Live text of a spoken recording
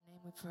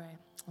we pray.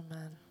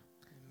 Amen.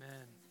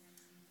 Amen.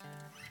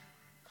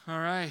 All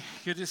right,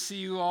 good to see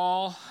you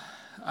all.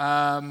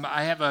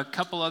 I have a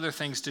couple other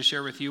things to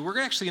share with you. We're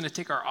actually going to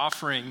take our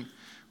offering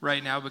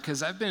right now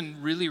because I've been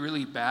really,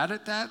 really bad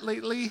at that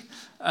lately.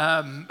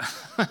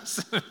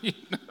 So you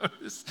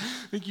notice,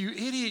 like, you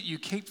idiot, you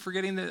keep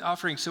forgetting the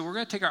offering. So we're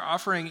going to take our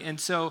offering. And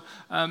so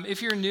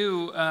if you're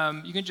new,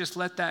 you can just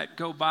let that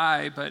go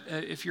by. But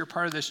if you're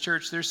part of this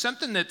church, there's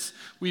something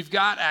we've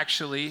got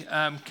actually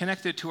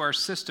connected to our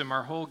system.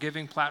 Our whole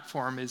giving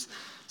platform is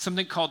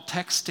something called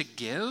Text to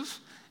Give.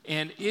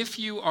 And if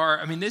you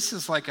are, this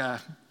is like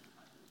a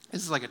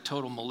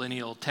total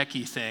millennial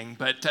techie thing,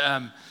 but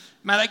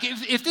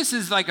if this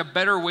is like a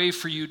better way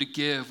for you to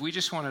give, we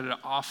just wanted to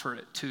offer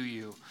it to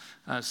you.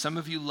 Some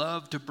of you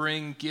love to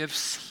bring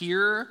gifts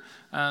here.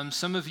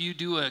 Some of you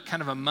do a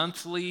kind of a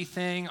monthly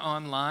thing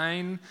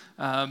online.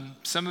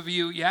 Some of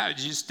you,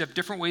 just have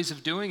different ways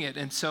of doing it.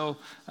 And so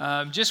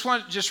just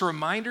a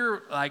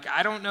reminder, like,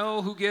 I don't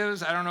know who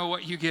gives. I don't know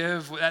what you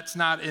give. That's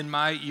not in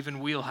my even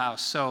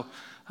wheelhouse. So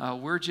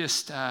we're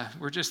just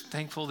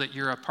thankful that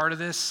you're a part of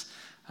this.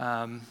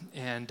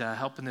 And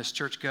helping this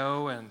church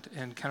go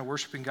and kind of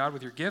worshiping God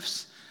with your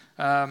gifts.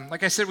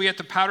 Like I said, we got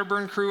the Powder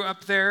Burn crew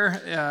up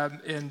there,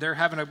 and they're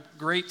having a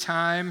great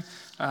time.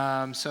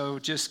 So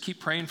just keep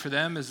praying for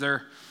them as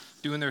they're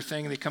doing their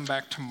thing. They come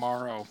back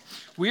tomorrow.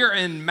 We are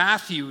in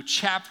Matthew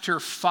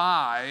chapter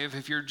 5.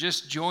 If you're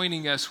just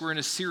joining us, we're in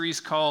a series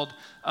called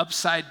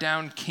Upside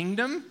Down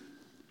Kingdom.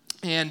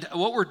 And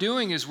what we're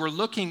doing is we're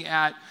looking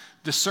at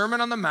the Sermon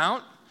on the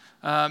Mount.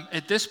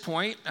 At this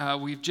point,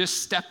 we've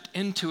just stepped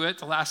into it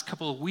the last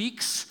couple of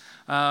weeks,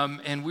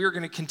 and we're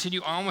going to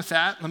continue on with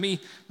that. Let me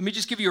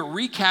just give you a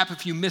recap.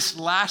 If you missed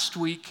last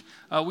week,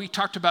 we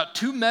talked about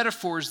two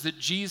metaphors that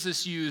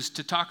Jesus used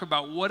to talk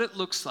about what it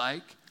looks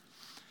like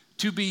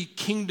to be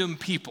kingdom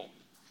people,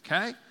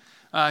 okay?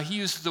 He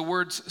used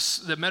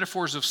the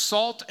metaphors of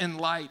salt and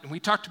light. And we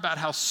talked about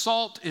how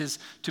salt is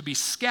to be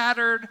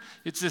scattered.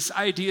 It's this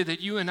idea that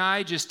you and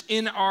I, just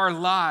in our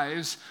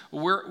lives,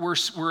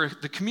 we're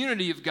the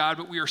community of God,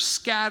 but we are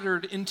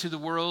scattered into the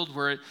world.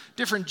 We're at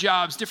different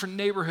jobs, different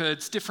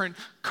neighborhoods, different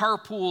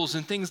carpools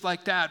and things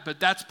like that. But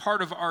that's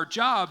part of our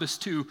job, is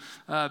to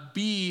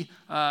be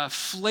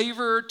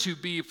flavor, to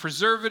be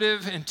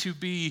preservative, and to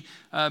be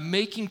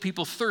making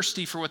people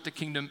thirsty for what the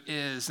kingdom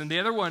is. And the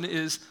other one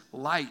is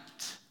light.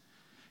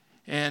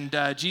 And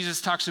Jesus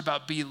talks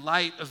about be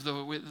light of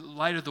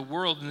the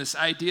world, and this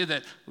idea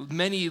that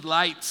many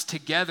lights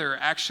together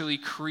actually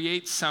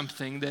create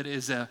something that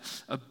is a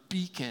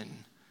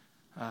beacon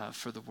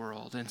for the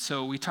world. And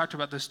so we talked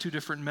about those two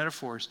different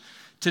metaphors.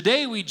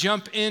 Today we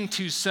jump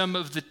into some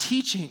of the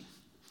teaching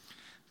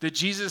that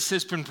Jesus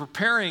has been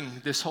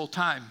preparing this whole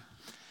time.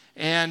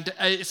 And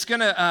it's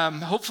going to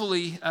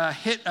hopefully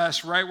hit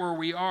us right where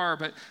we are.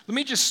 But let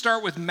me just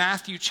start with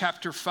Matthew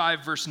chapter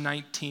 5, verse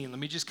 19. Let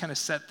me just kind of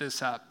set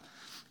this up.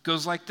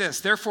 Goes like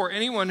this: Therefore,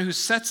 anyone who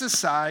sets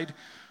aside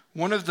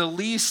one of the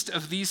least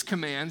of these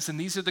commands, and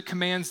these are the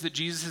commands that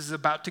Jesus is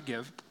about to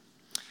give,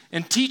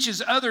 and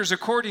teaches others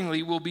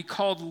accordingly will be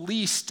called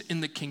least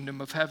in the kingdom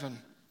of heaven.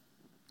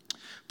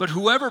 But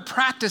whoever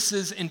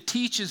practices and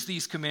teaches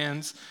these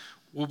commands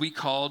will be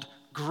called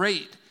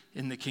great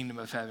in the kingdom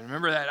of heaven.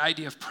 Remember that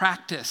idea of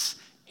practice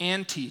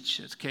and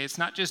teach. Okay, it's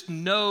not just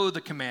know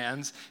the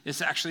commands,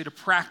 it's actually to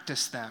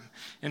practice them.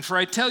 And for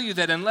I tell you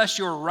that unless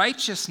your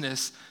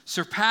righteousness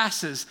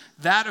surpasses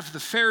that of the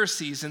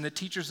Pharisees and the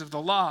teachers of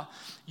the law,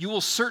 you will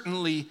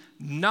certainly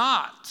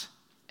not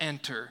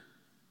enter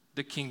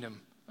the kingdom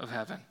of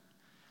heaven.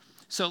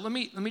 So let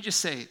me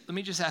just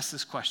ask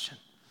this question.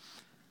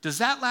 Does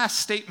that last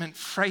statement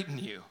frighten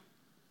you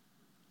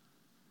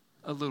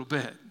a little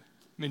bit?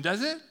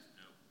 Does it?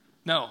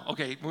 No.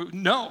 Okay.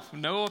 No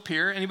up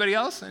here. Anybody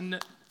else? And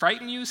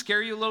frighten you,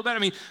 scare you a little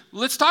bit?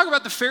 Let's talk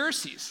about the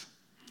Pharisees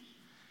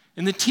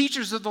and the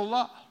teachers of the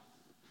law.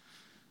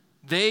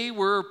 They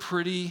were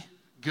pretty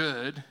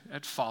good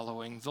at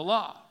following the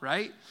law,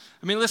 right?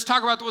 Let's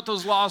talk about what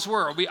those laws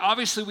were. We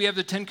have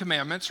the 10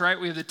 Commandments, right?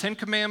 We have the 10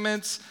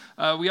 Commandments.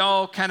 We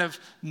all kind of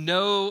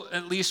know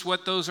at least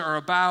what those are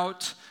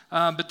about.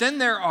 But then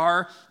there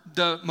are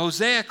the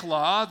Mosaic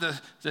Law,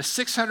 the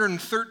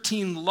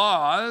 613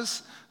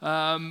 laws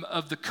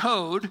of the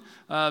code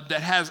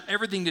that has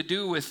everything to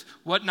do with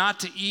what not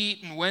to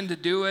eat and when to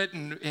do it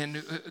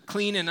and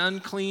clean and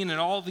unclean and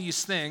all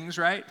these things,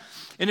 right?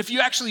 And if you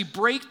actually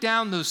break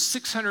down those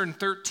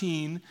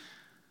 613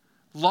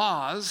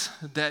 laws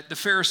that the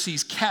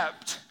Pharisees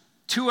kept,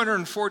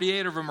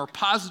 248 of them are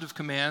positive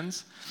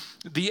commands.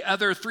 The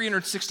other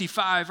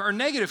 365 are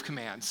negative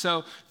commands.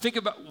 So think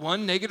about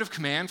one negative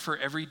command for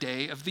every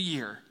day of the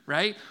year,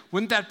 right?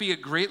 Wouldn't that be a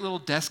great little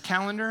desk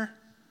calendar?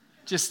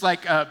 Just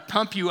like a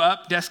pump you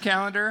up desk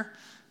calendar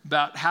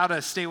about how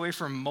to stay away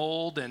from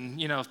mold and,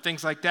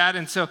 things like that.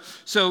 And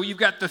so you've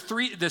got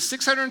the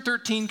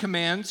 613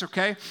 commands,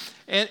 okay?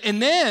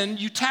 And then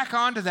you tack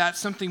onto that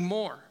something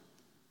more.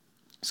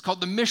 It's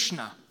called the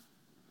Mishnah.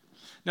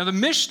 Now the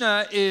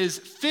Mishnah is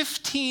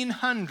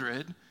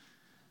 1,500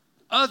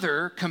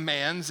 other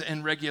commands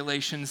and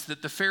regulations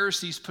that the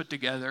Pharisees put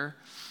together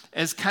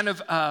as kind of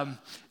a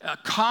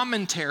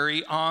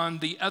commentary on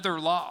the other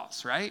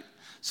laws, right?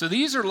 So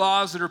these are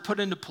laws that are put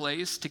into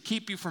place to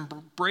keep you from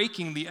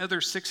breaking the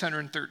other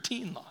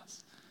 613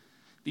 laws.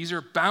 These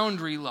are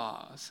boundary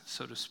laws,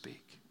 so to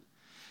speak.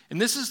 And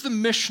this is the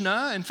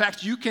Mishnah. In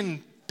fact, you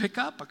can pick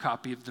up a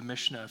copy of the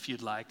Mishnah if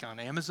you'd like on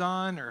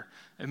Amazon, or,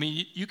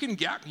 you can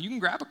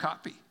grab a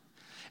copy.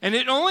 And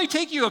it only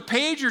take you a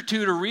page or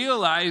two to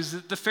realize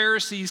that the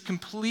Pharisees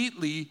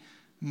completely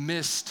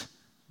missed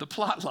the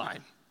plot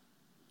line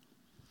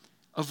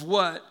of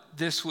what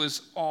this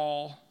was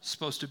all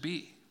supposed to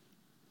be.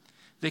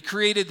 They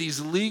created these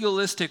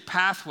legalistic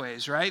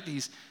pathways, right?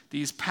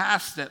 These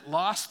paths that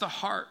lost the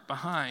heart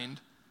behind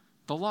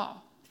the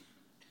law.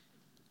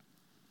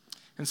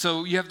 And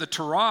so you have the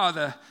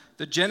Torah,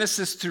 the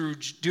Genesis through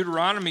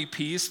Deuteronomy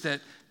piece that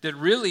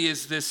really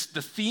is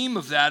the theme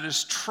of that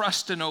is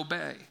trust and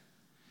obey.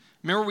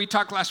 Remember we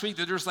talked last week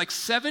that there's like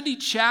 70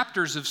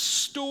 chapters of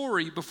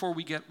story before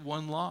we get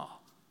one law.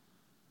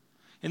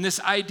 And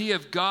this idea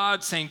of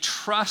God saying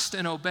trust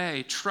and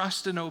obey,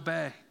 trust and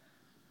obey.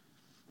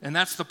 And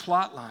that's the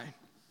plot line.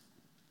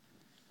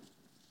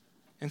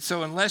 And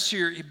so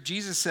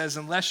Jesus says,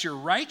 unless your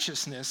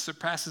righteousness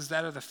surpasses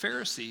that of the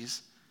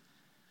Pharisees,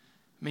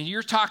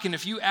 you're talking,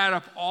 if you add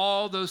up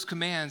all those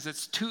commands,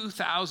 that's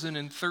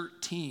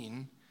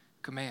 2,013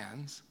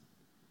 commands.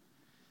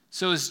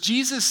 So is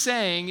Jesus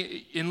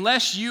saying,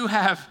 unless you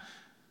have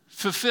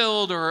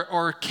fulfilled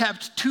or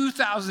kept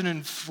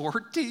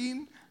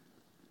 2,014,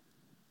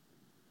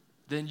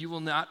 then you will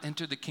not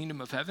enter the kingdom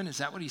of heaven? Is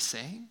that what he's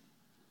saying?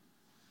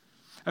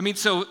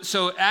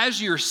 So as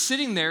you're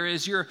sitting there,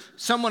 as you're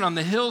someone on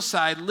the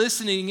hillside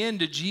listening in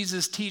to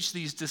Jesus teach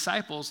these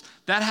disciples,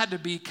 that had to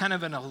be kind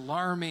of an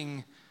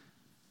alarming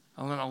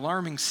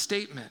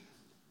statement.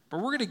 But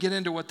we're going to get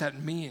into what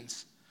that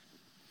means.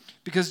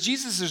 Because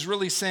Jesus is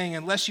really saying,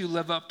 unless you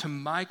live up to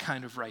my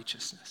kind of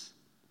righteousness,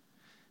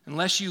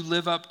 unless you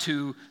live up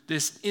to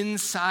this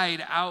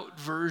inside-out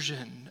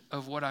version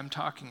of what I'm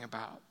talking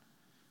about,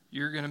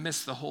 you're going to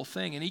miss the whole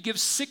thing. And he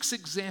gives 6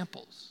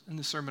 examples in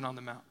the Sermon on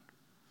the Mount.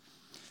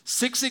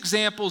 6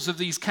 examples of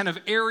these kind of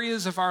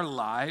areas of our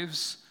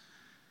lives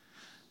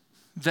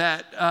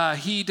that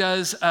he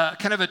does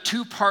kind of a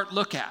 2-part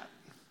look at.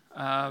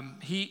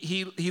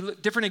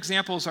 Different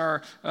examples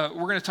are, we're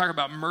going to talk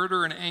about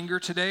murder and anger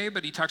today,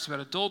 but he talks about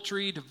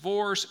adultery,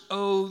 divorce,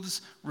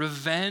 oaths,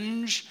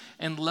 revenge,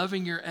 and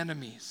loving your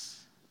enemies.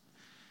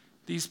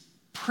 These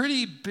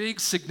pretty big,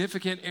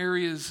 significant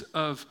areas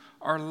of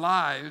our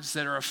lives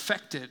that are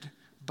affected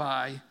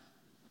by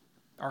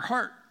our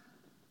heart.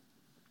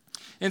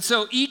 And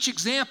so each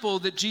example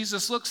that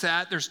Jesus looks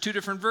at, there's 2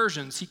 different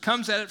versions. He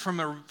comes at it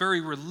from a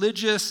very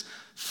religious,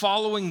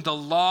 following the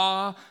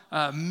law,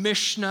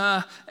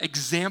 Mishnah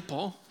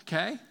example,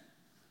 okay?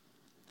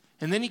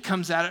 And then he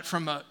comes at it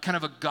from a kind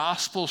of a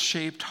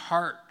gospel-shaped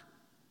heart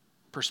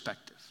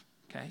perspective,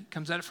 okay? He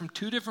comes at it from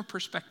 2 different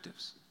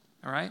perspectives,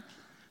 all right?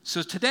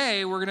 So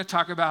today we're going to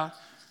talk about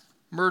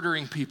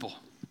murdering people.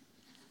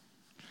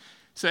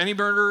 So any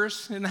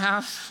murderers in the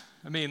house?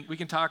 We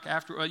can talk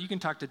after. Well, you can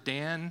talk to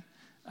Dan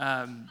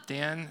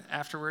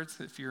afterwards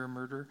if you're a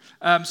murderer.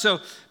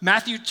 So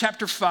Matthew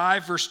chapter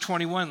 5, verse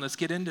 21. Let's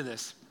get into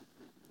this.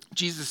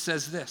 Jesus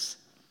says this: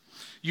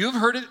 You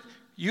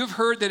have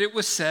heard that it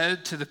was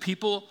said to the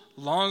people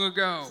long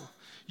ago,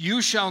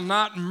 you shall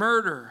not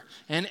murder,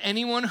 and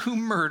anyone who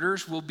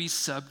murders will be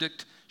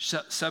subject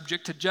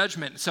to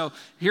judgment. So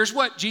here's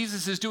what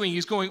Jesus is doing.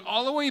 He's going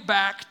all the way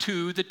back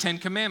to the 10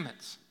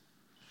 Commandments.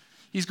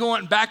 He's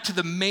going back to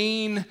the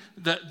main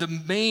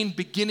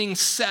beginning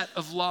set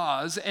of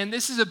laws, and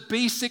this is a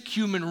basic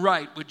human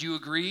right. Would you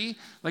agree?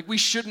 Like, we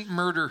shouldn't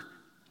murder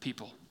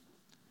people.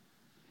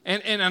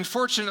 And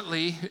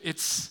unfortunately,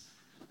 it's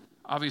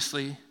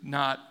obviously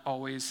not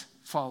always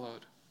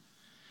followed.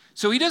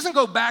 So he doesn't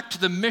go back to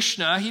the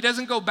Mishnah. He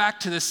doesn't go back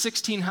to the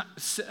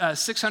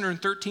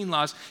 613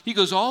 laws. He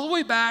goes all the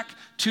way back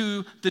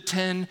to the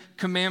 10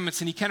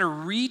 Commandments, and he kind of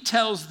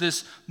retells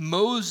this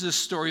Moses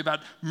story about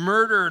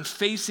murder and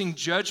facing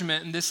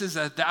judgment, and this is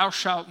a thou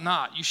shalt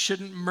not. You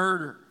shouldn't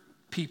murder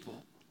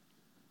people.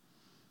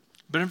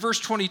 But in verse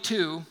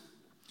 22,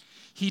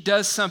 he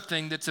does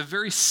something that's a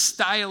very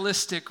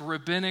stylistic,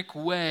 rabbinic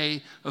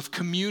way of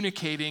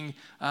communicating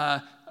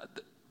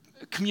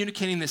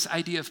this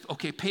idea of,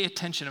 okay, pay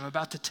attention, I'm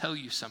about to tell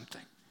you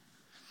something.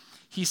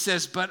 He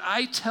says, but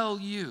I tell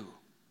you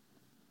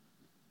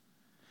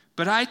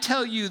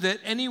that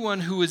anyone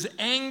who is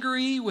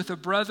angry with a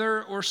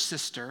brother or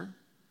sister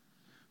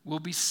will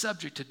be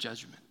subject to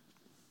judgment.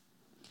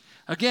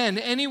 Again,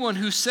 anyone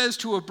who says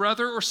to a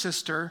brother or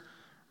sister,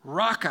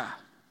 Raka,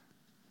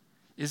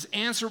 is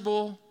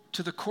answerable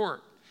to the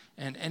court,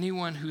 and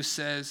anyone who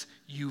says,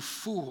 you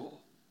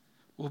fool,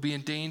 will be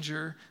in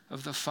danger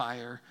of the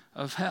fire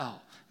of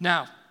hell.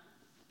 Now,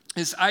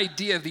 this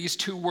idea of these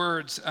 2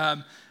 words,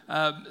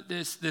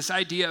 this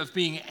idea of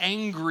being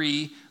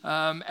angry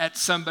at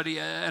somebody,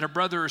 at a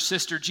brother or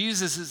sister,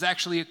 Jesus is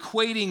actually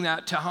equating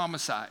that to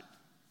homicide.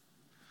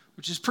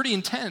 which is pretty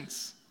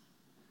intense.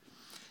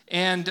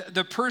 And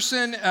the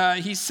person,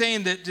 he's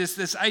saying that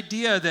this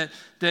idea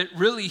that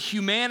really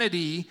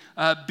humanity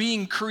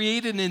being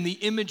created in the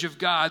image of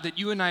God, that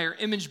you and I are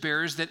image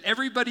bearers, that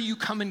everybody you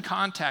come in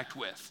contact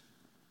with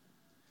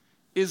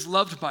is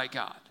loved by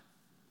God.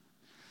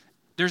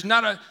 There's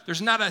not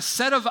a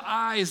set of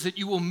eyes that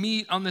you will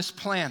meet on this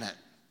planet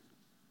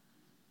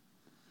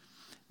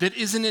that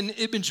isn't an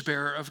image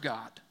bearer of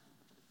God.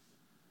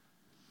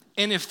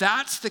 And if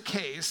that's the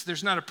case,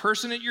 there's not a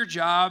person at your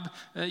job,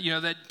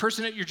 that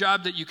person at your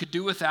job that you could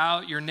do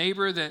without, your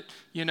neighbor that,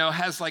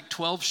 has like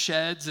 12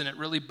 sheds and it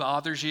really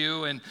bothers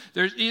you. And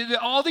there's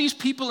all these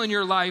people in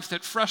your life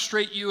that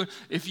frustrate you.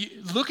 If you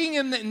looking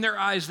in their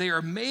eyes, they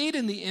are made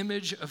in the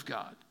image of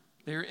God.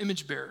 They are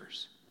image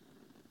bearers.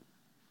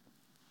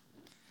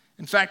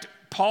 In fact,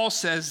 Paul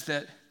says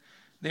that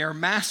they are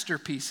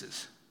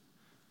masterpieces.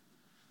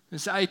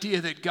 This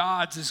idea that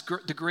God,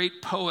 the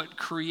great poet,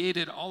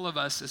 created all of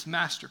us as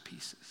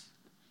masterpieces.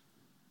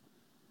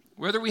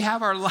 Whether we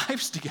have our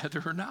lives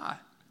together or not,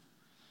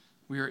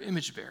 we are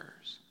image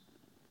bearers.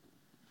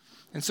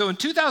 And so in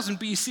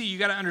 2000 BC, you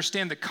got to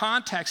understand the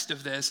context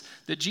of this,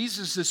 that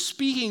Jesus is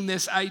speaking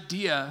this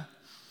idea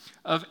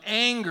of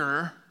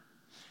anger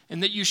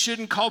and that you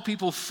shouldn't call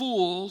people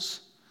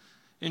fools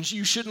and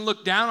you shouldn't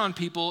look down on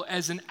people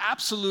as an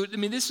absolute,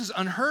 this is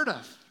unheard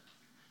of.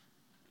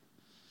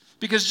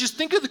 Because just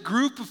think of the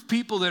group of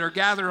people that are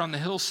gathered on the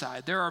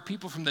hillside. There are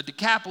people from the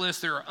Decapolis.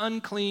 There are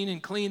unclean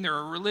and clean. There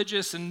are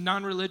religious and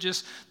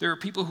non-religious. There are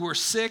people who are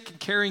sick and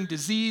carrying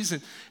disease.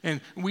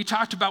 And we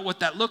talked about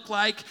what that looked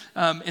like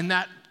in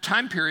that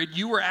time period.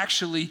 You were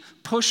actually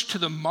pushed to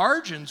the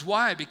margins.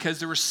 Why? Because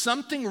there was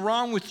something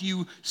wrong with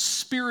you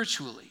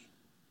spiritually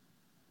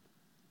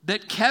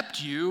that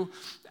kept you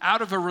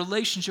out of a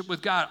relationship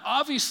with God.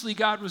 Obviously,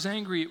 God was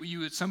angry at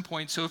you at some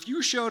point. So if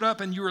you showed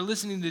up and you were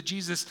listening to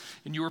Jesus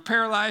and you were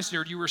paralyzed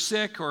or you were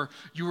sick or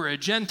you were a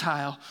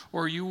Gentile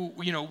or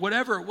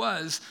whatever it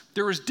was,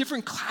 there was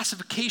different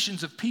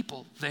classifications of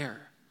people there.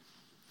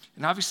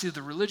 And obviously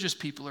the religious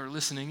people are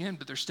listening in,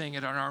 but they're staying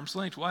at an arm's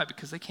length. Why?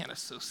 Because they can't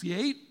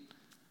associate.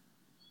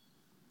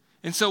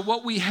 And so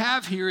what we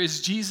have here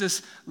is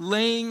Jesus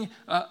laying,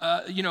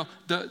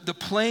 the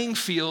playing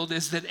field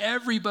is that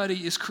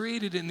everybody is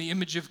created in the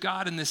image of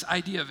God. And this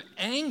idea of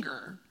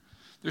anger,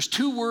 there's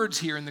two words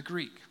here in the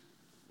Greek,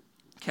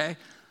 okay?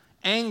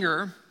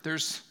 Anger,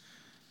 there's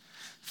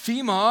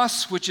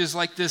themos, which is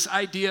like this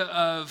idea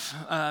of,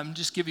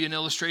 just give you an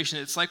illustration.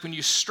 It's like when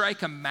you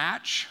strike a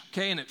match,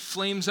 okay, and it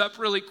flames up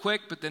really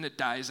quick, but then it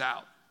dies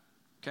out,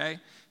 okay?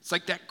 It's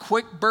like that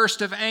quick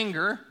burst of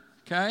anger,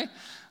 okay?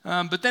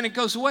 But then it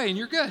goes away and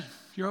you're good.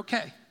 You're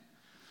okay.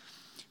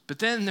 But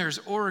then there's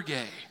orge.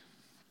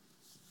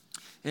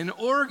 And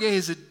orge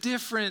is a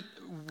different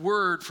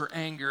word for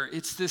anger.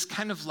 It's this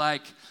kind of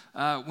like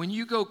when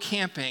you go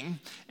camping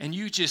and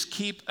you just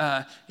keep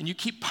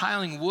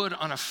piling wood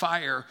on a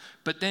fire,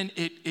 but then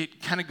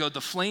it kind of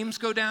the flames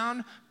go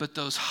down, but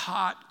those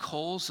hot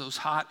coals, those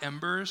hot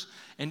embers,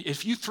 and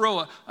if you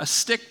throw a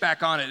stick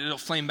back on it, it'll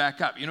flame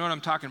back up. You know what I'm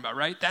talking about,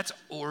 right? That's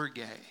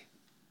orge.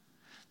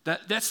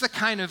 That's the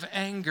kind of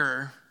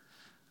anger,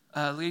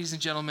 ladies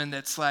and gentlemen,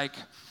 that's like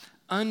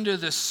under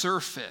the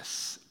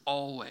surface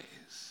always.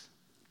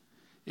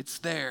 It's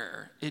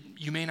there.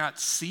 You may not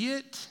see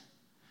it,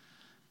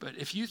 but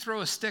if you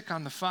throw a stick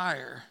on the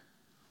fire,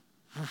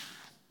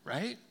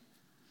 right?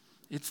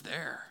 It's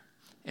there.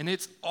 And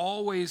it's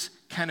always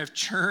kind of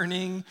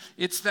churning.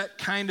 It's that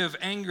kind of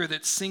anger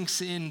that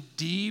sinks in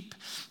deep.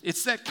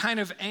 It's that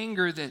kind of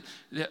anger that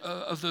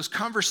of those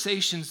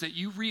conversations that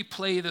you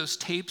replay those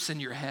tapes in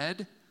your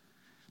head.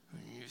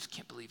 You just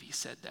can't believe he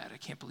said that. I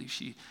can't believe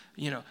she,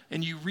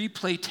 and you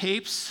replay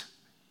tapes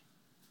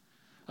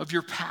of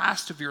your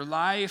past, of your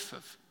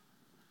life.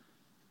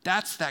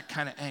 That's that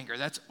kind of anger.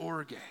 That's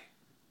orge.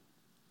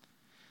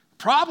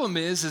 Problem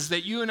is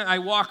that you and I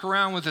walk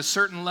around with a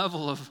certain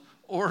level of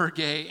orge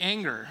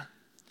anger.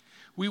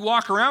 We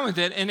walk around with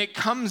it and it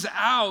comes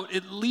out,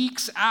 it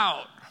leaks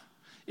out.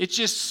 It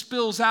just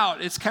spills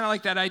out. It's kind of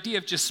like that idea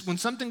of just when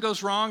something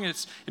goes wrong,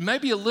 it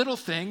might be a little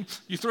thing,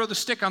 you throw the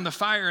stick on the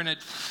fire and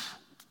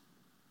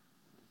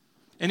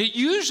it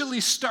usually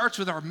starts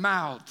with our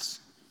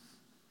mouths.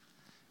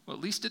 Well,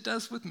 at least it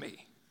does with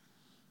me.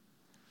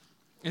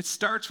 It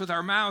starts with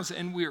our mouths,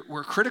 and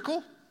we're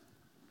critical.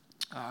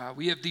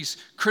 We have these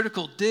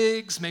critical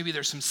digs. Maybe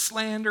there's some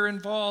slander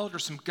involved or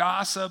some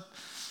gossip,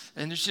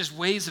 and there's just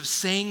ways of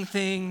saying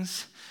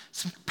things,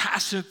 some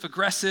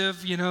passive-aggressive,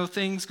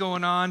 things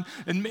going on.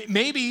 And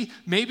maybe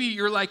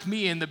you're like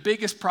me, and the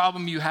biggest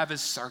problem you have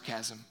is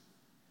sarcasm.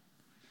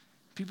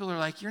 People are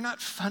like, you're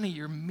not funny,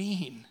 you're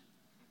mean.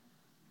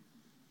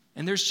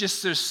 And there's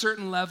just a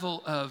certain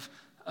level of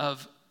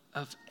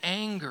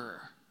anger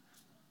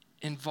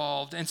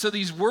involved. And so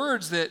these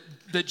words that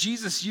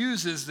Jesus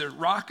uses, the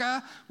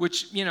raka,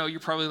 which, you're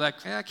probably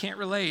like, I can't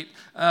relate.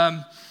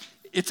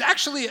 It's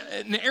actually,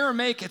 in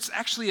Aramaic, it's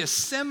actually a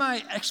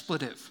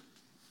semi-expletive.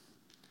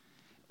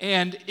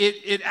 And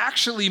it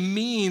actually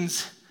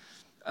means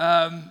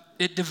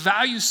it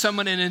devalues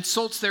someone and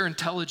insults their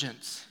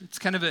intelligence. It's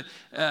kind of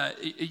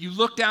you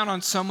look down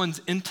on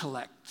someone's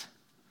intellect.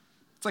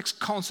 It's like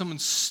calling someone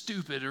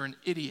stupid or an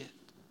idiot.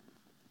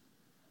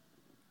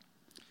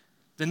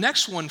 The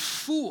next one,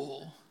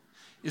 fool,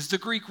 is the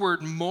Greek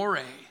word more.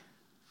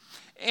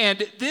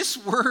 And this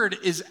word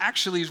is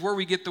where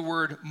we get the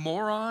word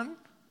moron.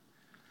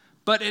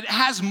 But it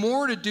has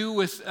more to do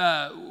with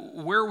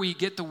where we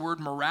get the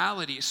word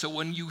morality. So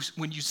when you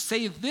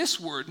say this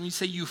word, when you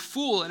say you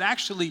fool, it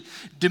actually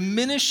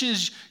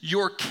diminishes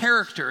your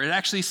character. It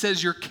actually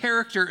says your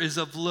character is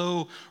of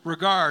low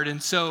regard.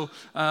 And so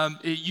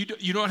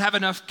you don't have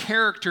enough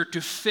character to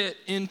fit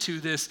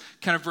into this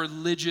kind of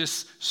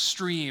religious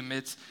stream.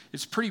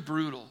 It's pretty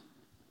brutal.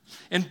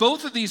 And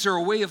both of these are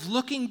a way of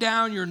looking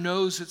down your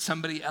nose at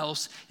somebody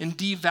else and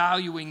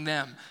devaluing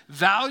them.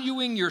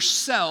 Valuing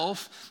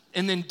yourself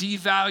and then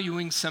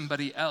devaluing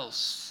somebody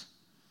else.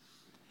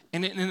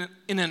 And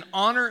in an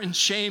honor and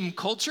shame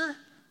culture,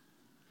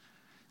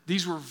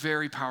 these were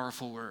very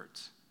powerful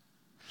words.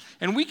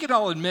 And we could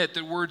all admit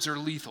that words are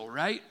lethal,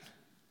 right?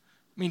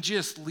 I mean,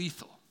 just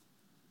lethal.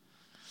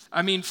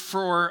 I mean,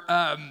 for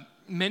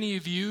many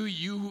of you,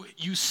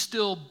 you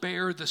still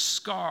bear the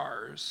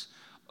scars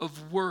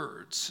of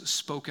words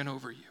spoken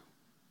over you.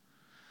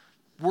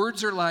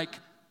 Words are like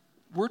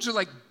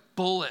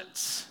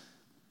bullets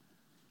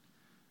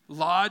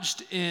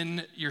lodged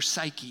in your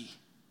psyche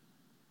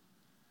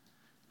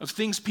of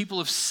things people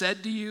have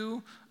said to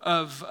you,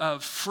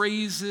 of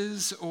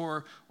phrases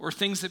or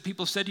things that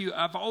people said to you.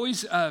 I've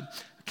always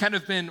kind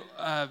of been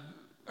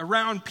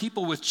around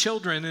people with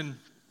children,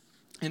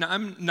 and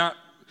I'm not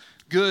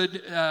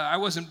good. I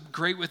wasn't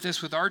great with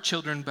this with our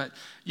children, but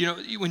you know,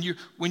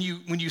 when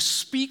you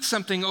speak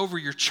something over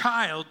your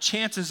child,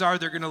 chances are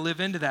they're going to live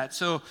into that.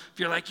 So if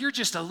you're like, you're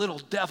just a little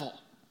devil,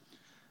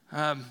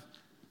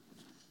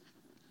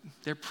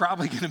 they're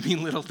probably going to be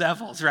little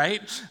devils,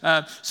 right?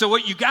 So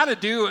what you got to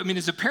do, I mean,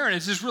 as a parent,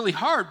 is just really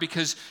hard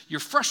because you're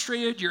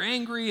frustrated, you're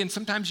angry, and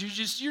sometimes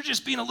you're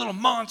just being a little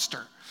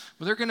monster.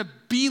 Well, they're going to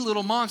be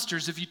little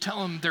monsters if you tell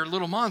them they're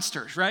little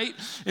monsters, right?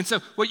 And so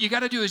what you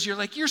got to do is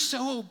you're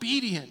so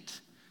obedient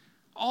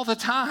all the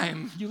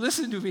time. You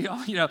listen to me,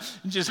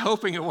 just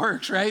hoping it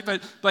works, right?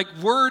 But like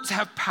words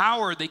have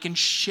power. They can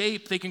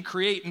shape, they can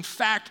create. In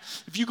fact,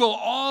 if you go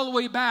all the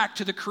way back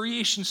to the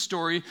creation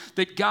story,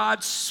 that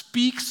God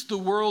speaks the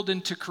world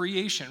into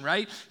creation,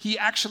 right? He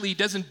actually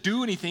doesn't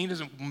do anything. He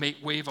doesn't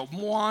wave a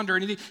wand or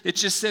anything. It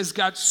just says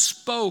God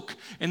spoke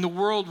and the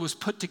world was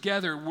put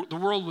together. The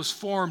world was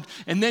formed.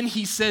 And then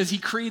he says he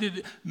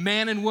created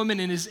man and woman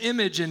in his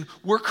image, and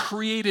we're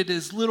created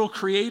as little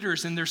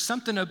creators. And there's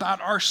something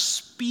about our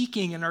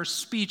speaking and our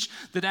speech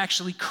that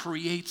actually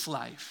creates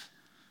life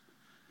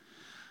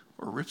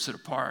or rips it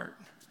apart,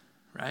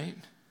 right?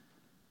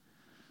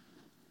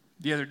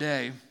 The other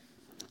day,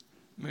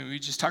 we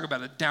just talk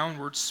about a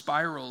downward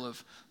spiral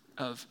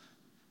of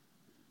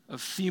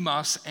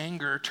themos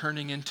anger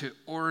turning into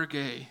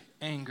orge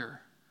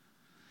anger,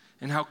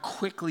 and how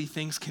quickly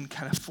things can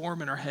kind of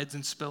form in our heads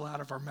and spill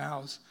out of our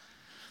mouths.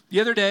 The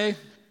other day,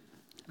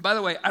 by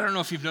the way, I don't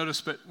know if you've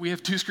noticed, but we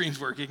have two screens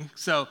working.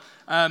 So,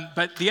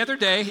 but the other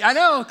day, I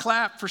know,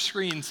 clap for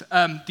screens.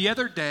 The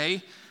other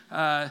day,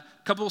 a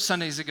couple of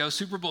Sundays ago,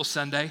 Super Bowl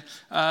Sunday,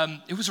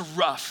 it was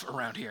rough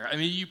around here. I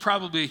mean, you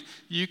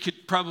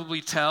could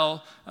probably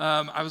tell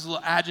I was a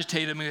little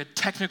agitated. I mean, we had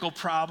technical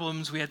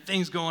problems. We had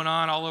things going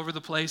on all over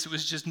the place. It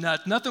was just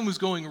nuts. Nothing was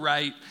going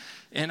right,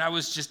 and I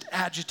was just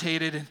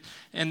agitated.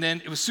 And then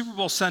it was Super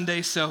Bowl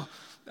Sunday, so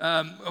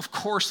of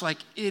course, like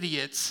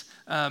idiots,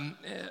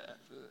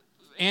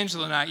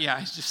 Angela and I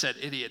just said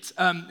idiots.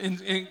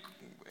 And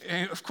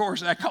of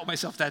course, I call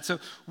myself that. So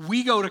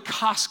we go to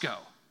Costco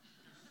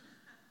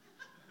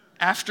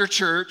after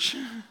church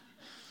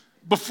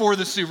before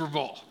the Super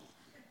Bowl.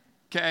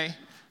 Okay?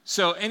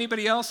 So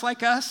anybody else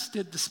like us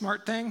did the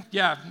smart thing?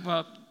 Yeah,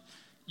 well,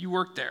 you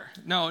worked there.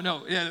 No,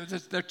 yeah,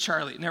 they're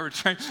Charlie. Never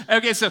tried.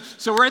 Okay, so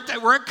we're at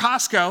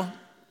Costco,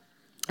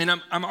 and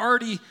I'm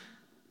already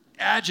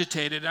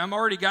agitated. I'm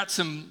already got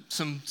some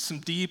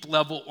deep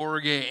level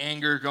orge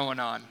anger going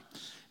on.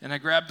 And I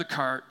grab the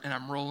cart and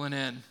I'm rolling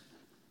in.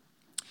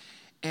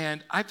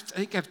 And I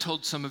think I've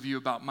told some of you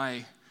about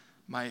my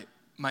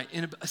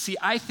see,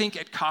 I think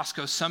at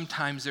Costco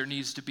sometimes there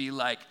needs to be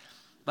like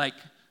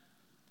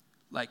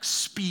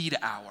speed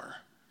hour,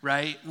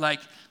 right?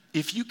 Like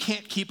if you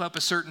can't keep up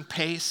a certain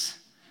pace,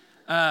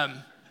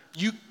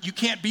 you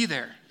can't be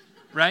there,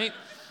 right?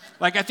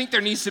 Like, I think there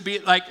needs to be,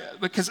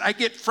 because I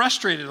get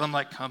frustrated. I'm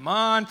like, come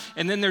on.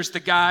 And then there's the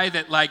guy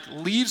that,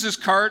 leaves his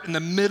cart in the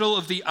middle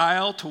of the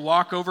aisle to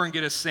walk over and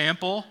get a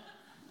sample.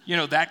 You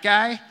know, that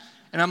guy.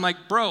 And I'm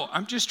like, bro,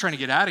 I'm just trying to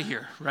get out of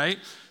here, right?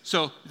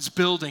 So it's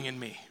building in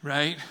me,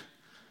 right?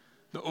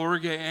 The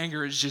orge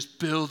anger is just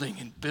building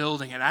and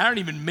building. And I don't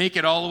even make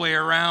it all the way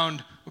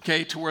around,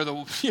 okay, to where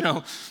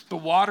the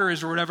water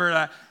is or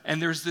whatever.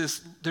 And there's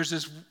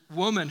this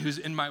woman who's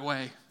in my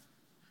way.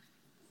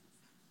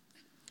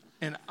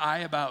 And I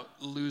about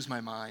lose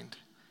my mind.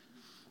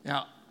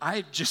 Now, I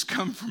had just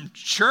come from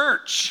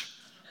church,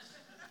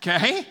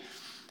 okay?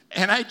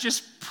 And I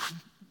just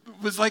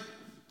was like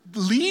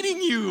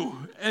leading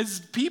you as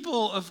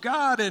people of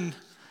God, and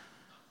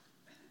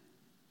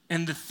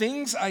the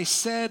things I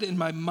said in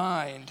my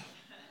mind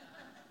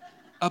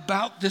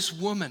about this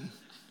woman,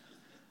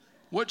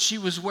 what she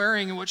was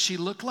wearing and what she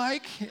looked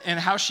like and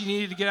how she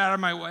needed to get out of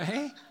my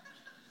way,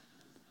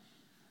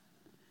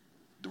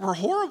 were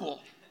horrible.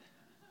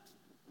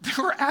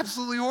 They were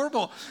absolutely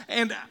horrible.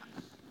 And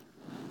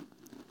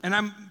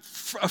I'm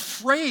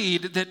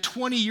afraid that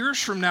 20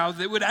 years from now,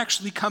 they would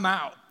actually come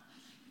out.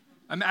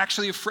 I'm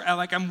actually afraid,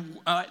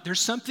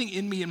 there's something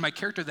in me, in my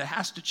character, that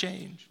has to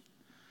change.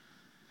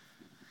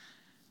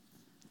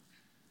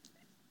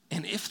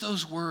 And if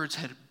those words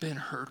had been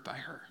heard by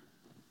her,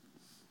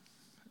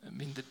 they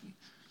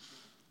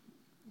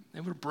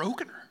would have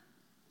broken her.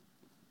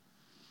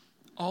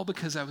 All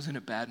because I was in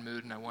a bad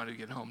mood and I wanted to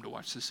get home to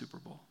watch the Super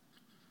Bowl.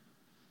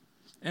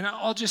 And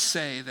I'll just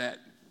say that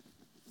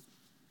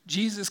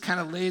Jesus kind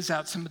of lays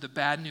out some of the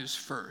bad news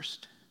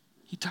first.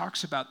 He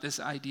talks about this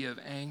idea of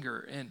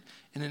anger, and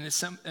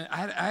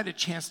I had a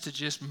chance to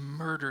just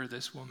murder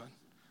this woman.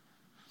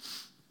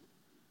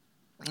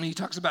 And he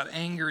talks about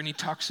anger, and he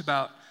talks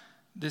about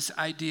this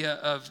idea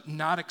of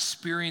not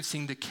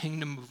experiencing the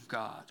kingdom of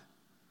God,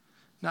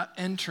 not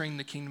entering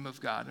the kingdom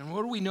of God. And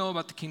what do we know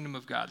about the kingdom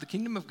of God? The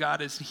kingdom of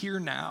God is here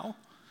now.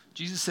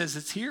 Jesus says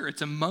it's here,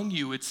 it's among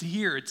you, it's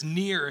here, it's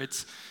near,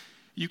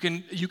 you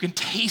can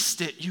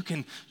taste it, you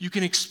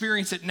can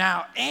experience it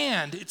now,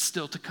 and it's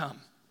still to come.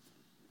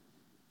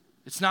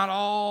 It's not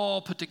all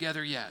put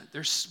together yet.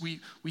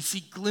 We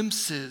see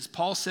glimpses.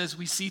 Paul says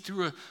we see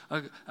through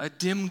a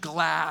dim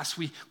glass.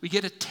 We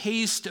get a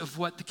taste of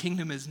what the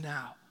kingdom is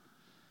now.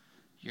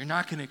 You're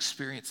not going to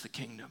experience the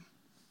kingdom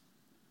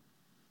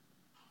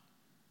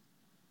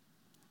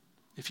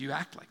if you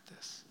act like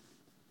this.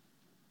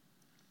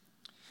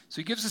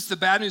 So he gives us the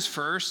bad news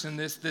first, and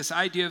this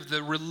idea of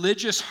the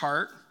religious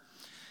heart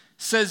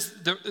says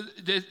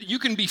that you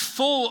can be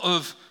full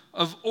of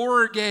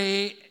orge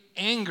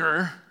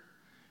anger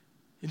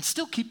and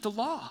still keep the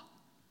law,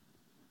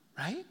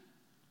 right? I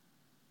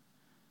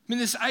mean,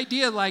 this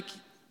idea like,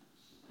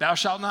 thou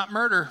shalt not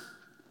murder,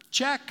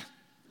 check.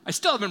 I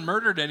still haven't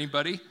murdered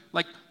anybody,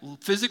 like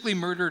physically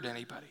murdered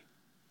anybody.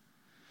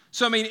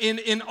 So, I mean,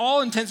 in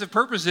all intents and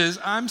purposes,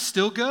 I'm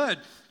still good,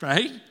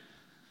 right?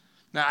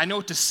 Now, I know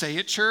what to say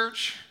at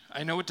church.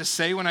 I know what to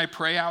say when I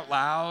pray out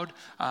loud.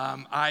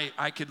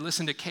 I could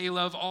listen to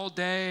K-Love all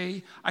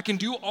day. I can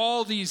do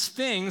all these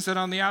things that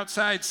on the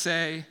outside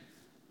say,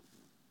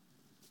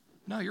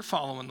 no, you're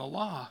following the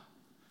law.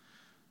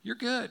 You're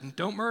good. And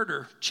don't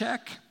murder.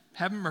 Check.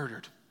 Haven't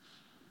murdered.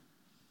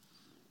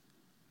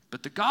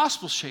 But the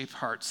gospel-shaped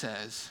heart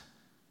says,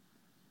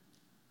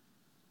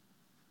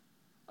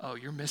 oh,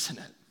 you're missing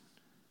it.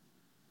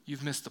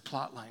 You've missed the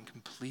plot line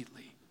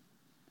completely.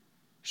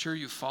 Sure,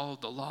 you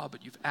followed the law,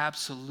 but you've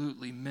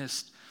absolutely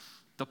missed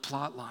the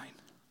plot line.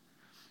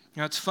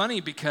 Now, it's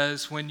funny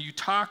because when you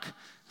talk,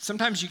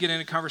 sometimes you get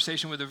in a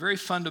conversation with a very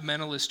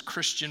fundamentalist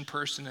Christian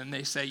person and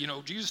they say,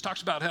 Jesus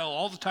talks about hell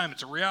all the time.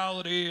 It's a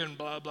reality and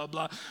blah, blah,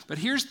 blah. But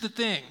here's the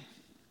thing.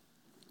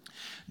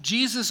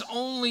 Jesus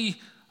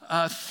only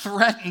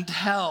threatened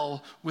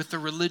hell with the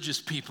religious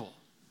people.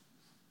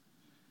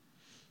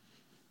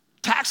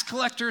 Tax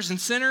collectors and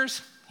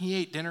sinners, he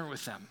ate dinner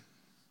with them.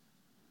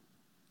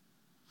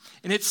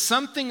 And it's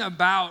something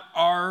about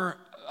our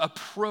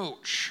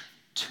approach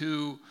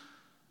to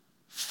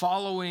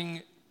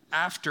following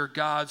after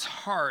God's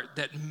heart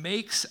that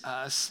makes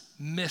us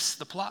miss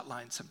the plot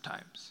line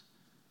sometimes.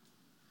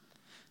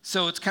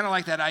 So it's kind of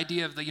like that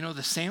idea of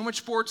the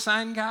sandwich board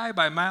sign guy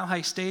by Mile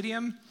High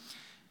Stadium.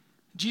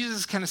 Jesus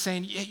is kind of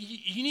saying,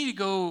 you need to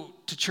go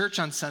to church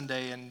on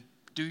Sunday and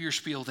do your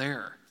spiel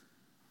there.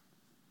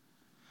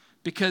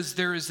 Because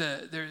there's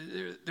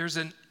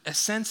a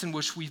sense in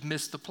which we've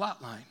missed the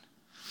plot line.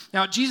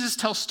 Now, Jesus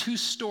tells two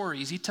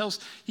stories. He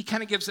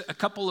kind of gives a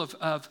couple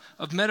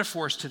of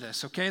metaphors to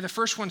this, okay? The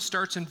first one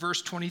starts in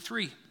verse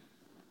 23.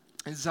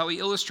 This is how he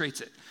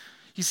illustrates it.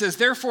 He says,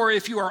 therefore,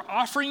 if you are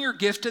offering your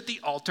gift at the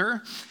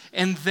altar,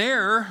 and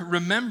there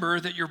remember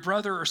that your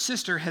brother or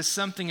sister has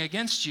something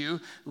against you,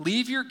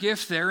 leave your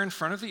gift there in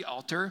front of the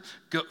altar.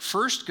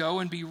 First go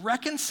and be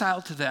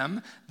reconciled to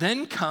them,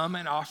 then come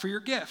and offer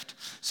your gift.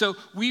 So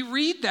we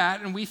read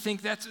that and we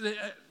think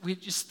we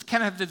just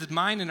kind of have this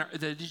mind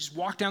that you just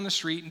walk down the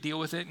street and deal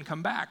with it and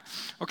come back.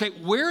 Okay,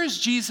 where is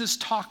Jesus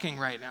talking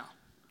right now?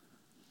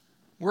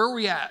 Where are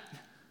we at?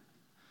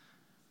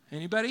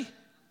 Anybody?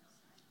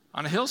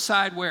 On a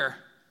hillside where?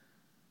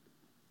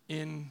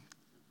 In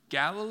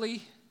Galilee?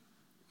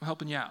 I'm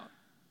helping you out.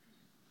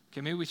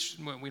 Okay, maybe we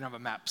don't have a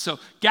map. So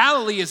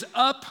Galilee is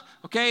up,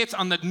 okay? It's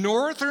on the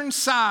northern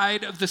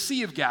side of the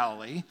Sea of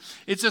Galilee.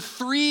 It's a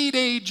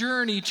 3-day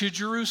journey to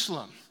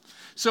Jerusalem.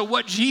 So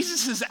what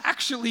Jesus is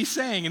actually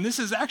saying, and this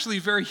is actually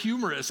very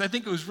humorous, I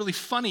think it was really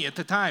funny at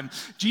the time.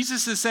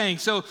 Jesus is saying,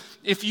 so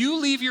if you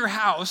leave your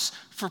house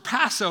for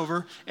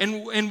Passover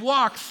and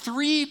walk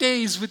 3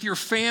 days with your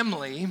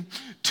family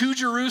to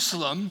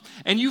Jerusalem,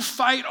 and you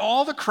fight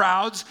all the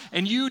crowds,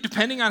 and you,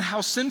 depending on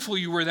how sinful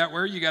you were that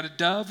year, you got a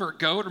dove or a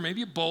goat or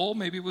maybe a bull,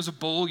 maybe it was a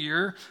bull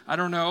year, I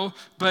don't know,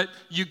 but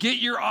you get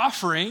your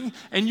offering,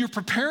 and you're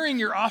preparing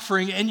your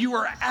offering, and you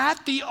are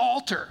at the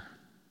altar.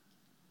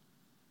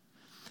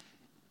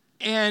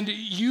 And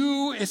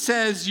it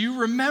says, you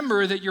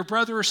remember that your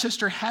brother or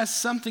sister has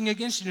something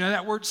against you. Now,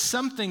 that word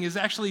something is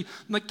actually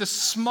like the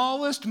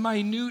smallest,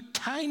 minute,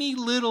 tiny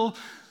little,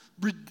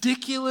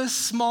 ridiculous,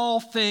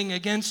 small thing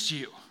against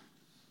you.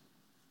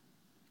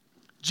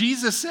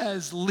 Jesus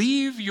says,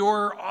 leave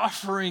your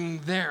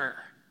offering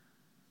there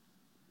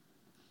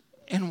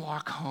and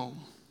walk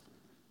home.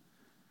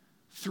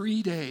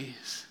 3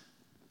 days.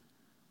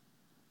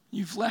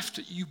 You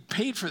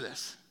paid for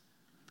this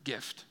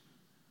gift.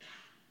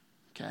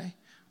 Okay?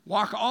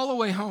 Walk all the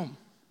way home.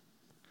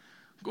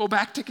 Go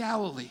back to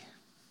Galilee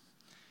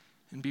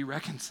and be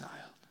reconciled.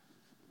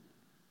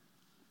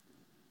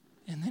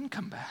 And then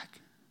come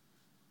back.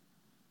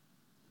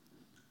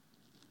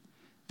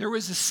 There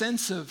was a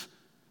sense of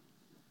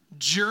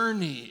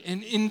journey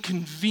and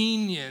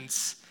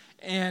inconvenience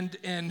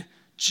and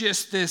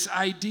just this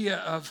idea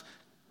of,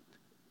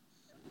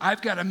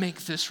 I've got to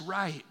make this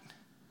right.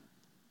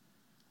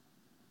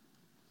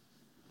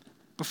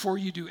 Before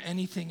you do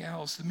anything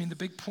else, I mean, the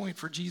big point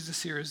for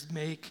Jesus here is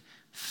make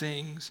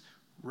things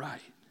right.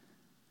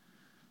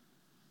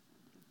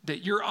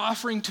 That your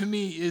offering to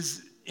me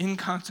is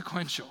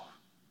inconsequential.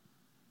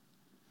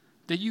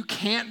 That you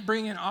can't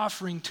bring an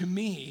offering to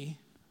me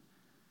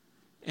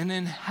and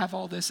then have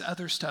all this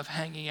other stuff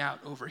hanging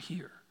out over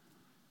here.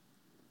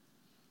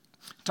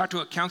 I talked to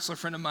a counselor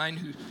friend of mine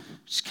who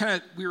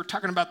we were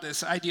talking about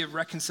this idea of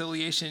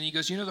reconciliation, and he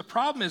goes, the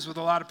problem is with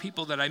a lot of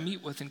people that I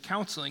meet with in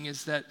counseling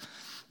is that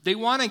they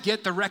want to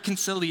get the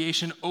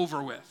reconciliation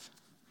over with.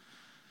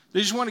 They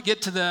just want to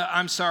get to the,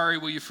 I'm sorry,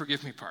 will you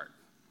forgive me part,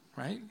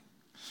 right?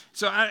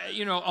 So,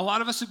 a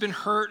lot of us have been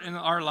hurt in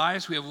our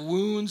lives. We have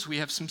wounds. We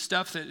have some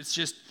stuff that it's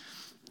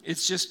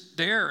just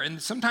there. And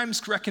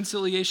sometimes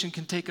reconciliation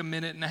can take a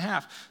minute and a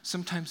half.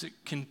 Sometimes it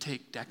can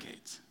take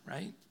decades,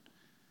 right?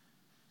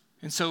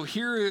 And so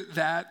hear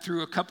that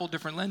through a couple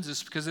different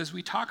lenses, because as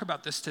we talk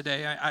about this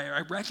today, I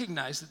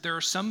recognize that there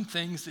are some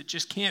things that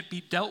just can't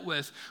be dealt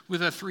with a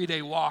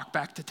 3-day walk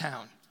back to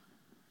town.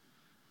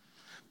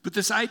 But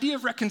this idea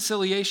of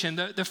reconciliation,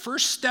 the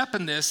first step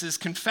in this is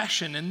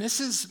confession. And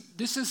this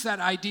is that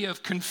idea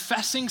of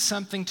confessing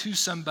something to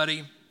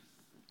somebody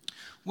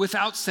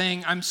without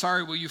saying, I'm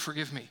sorry, will you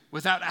forgive me?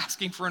 Without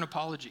asking for an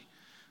apology,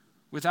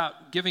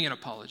 without giving an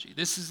apology.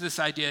 This is this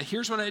idea,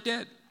 here's what I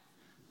did.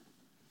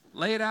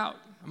 Lay it out.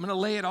 I'm going to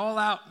lay it all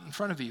out in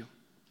front of you.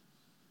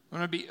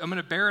 I'm going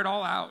to bear it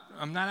all out.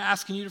 I'm not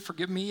asking you to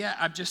forgive me yet.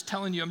 I'm just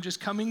telling you, I'm just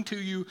coming to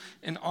you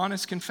in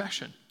honest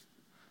confession.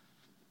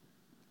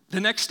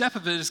 The next step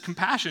of it is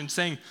compassion,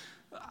 saying,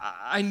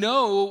 I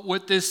know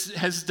what this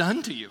has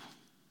done to you.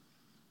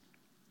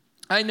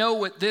 I know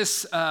what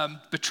this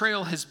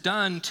betrayal has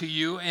done to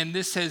you, and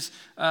this is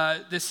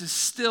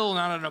still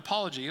not an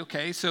apology,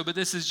 okay? But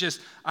this is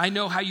just, I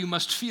know how you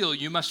must feel.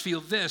 You must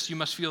feel this. You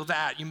must feel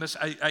that.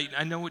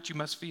 I know what you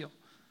must feel.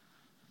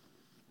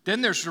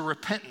 Then there's the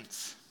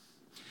repentance.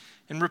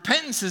 And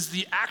repentance is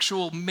the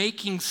actual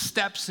making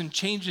steps and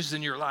changes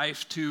in your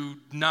life to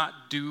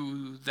not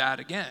do that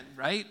again,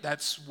 right?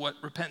 That's what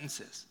repentance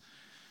is.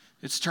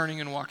 It's turning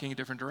and walking a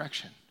different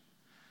direction.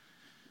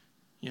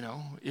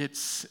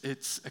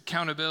 It's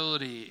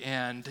accountability,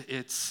 and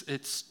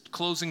it's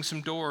closing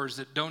some doors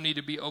that don't need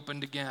to be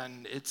opened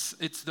again.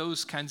 It's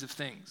those kinds of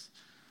things.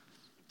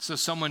 So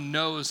someone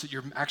knows that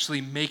you're actually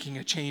making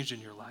a change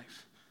in your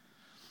life.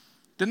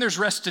 Then there's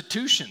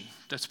restitution.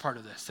 That's part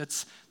of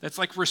this. That's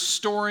like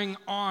restoring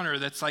honor.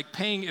 That's like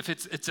paying. If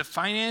it's a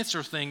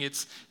financial thing,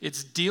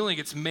 it's dealing.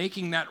 It's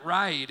making that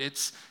right.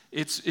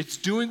 It's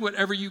doing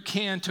whatever you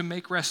can to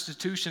make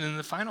restitution. And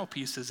the final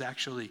piece is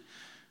actually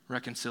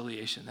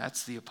reconciliation.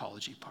 That's the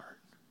apology part.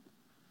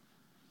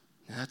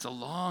 And that's a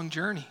long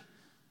journey.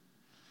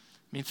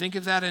 I mean, think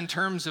of that in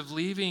terms of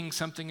leaving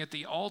something at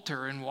the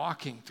altar and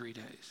walking 3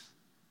 days.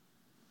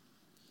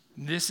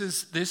 This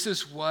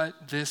is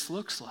what this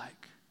looks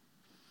like.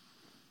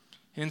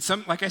 And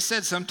like I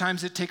said,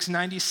 sometimes it takes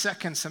 90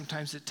 seconds,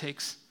 sometimes it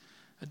takes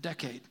a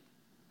decade.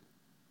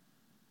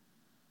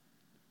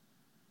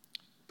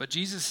 But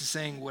Jesus is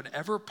saying,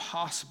 whatever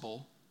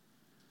possible,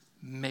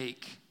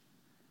 make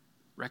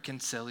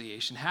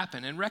reconciliation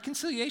happen. And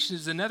reconciliation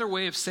is another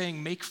way of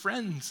saying make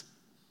friends.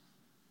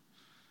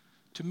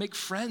 To make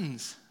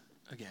friends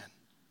again.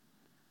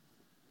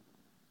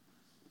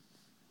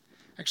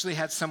 Actually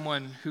had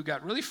someone who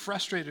got really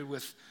frustrated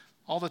with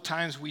all the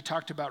times we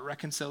talked about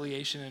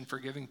reconciliation and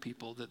forgiving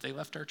people that they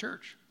left our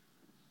church.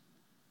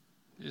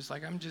 It's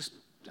like,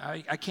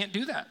 I can't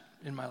do that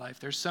in my life.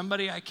 There's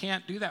somebody I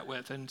can't do that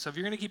with. And so if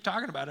you're going to keep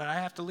talking about it, I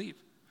have to leave.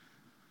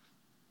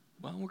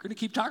 Well, we're going to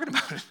keep talking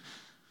about it.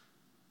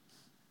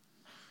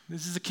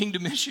 This is a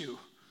kingdom issue.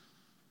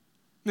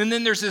 And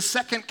then there's this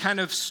second kind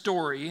of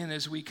story, and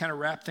as we kind of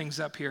wrap things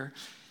up here,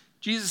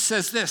 Jesus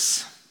says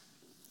this: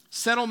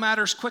 settle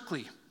matters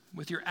quickly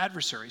with your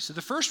adversary. So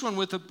the first one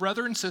with a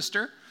brother and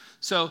sister.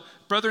 So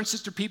brother and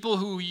sister, people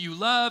who you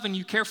love and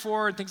you care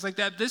for and things like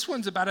that. This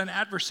one's about an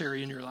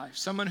adversary in your life,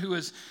 someone who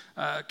is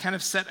kind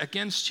of set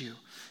against you.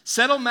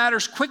 Settle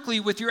matters quickly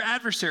with your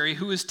adversary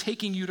who is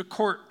taking you to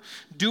court.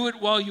 Do it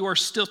while you are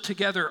still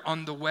together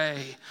on the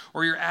way,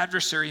 or your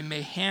adversary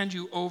may hand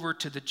you over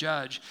to the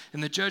judge,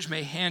 and the judge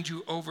may hand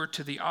you over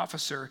to the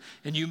officer,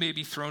 and you may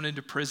be thrown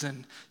into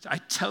prison.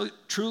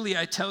 Truly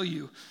I tell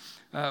you,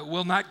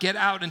 will not get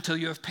out until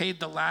you have paid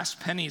the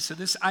last penny. So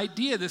this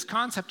idea, this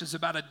concept is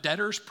about a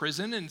debtor's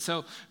prison. And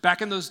so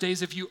back in those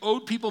days, if you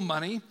owed people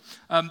money,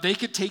 they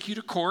could take you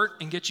to court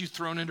and get you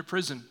thrown into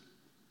prison.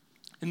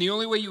 And the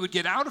only way you would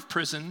get out of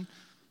prison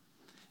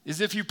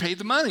is if you paid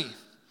the money.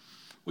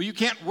 Well, you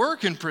can't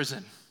work in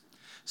prison.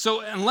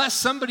 So unless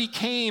somebody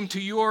came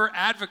to your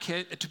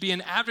advocate to be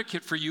an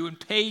advocate for you and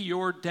pay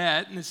your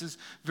debt, and this is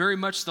very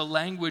much the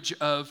language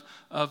of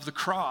the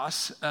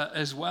cross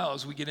as well,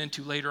 as we get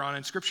into later on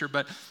in Scripture,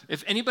 but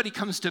if anybody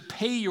comes to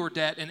pay your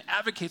debt and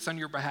advocates on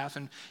your behalf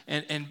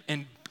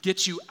and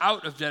gets you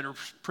out of debt or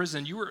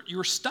prison, you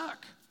were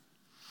stuck.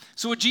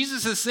 So what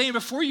Jesus is saying,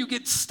 before you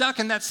get stuck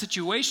in that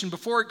situation,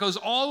 before it goes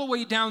all the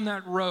way down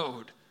that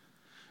road,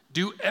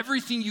 do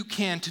everything you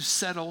can to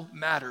settle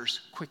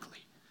matters quickly.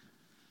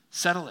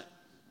 Settle it.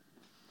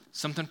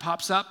 Something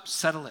pops up,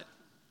 settle it.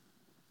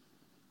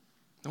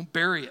 Don't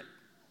bury it.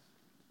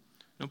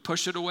 Don't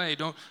push it away.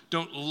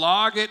 Don't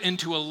log it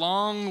into a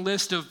long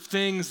list of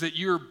things that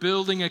you're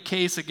building a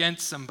case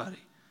against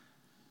somebody.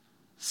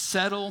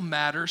 Settle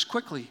matters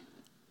quickly,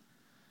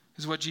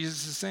 is what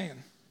Jesus is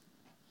saying.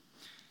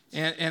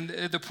 And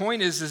the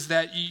point is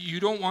that you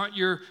don't want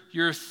your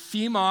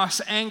themos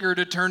anger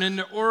to turn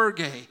into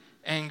orge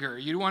anger.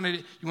 You want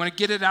to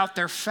get it out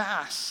there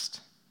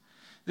fast.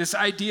 This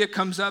idea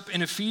comes up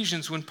in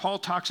Ephesians when Paul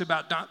talks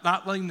about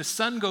not letting the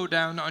sun go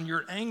down on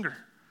your anger,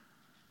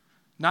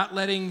 not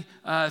letting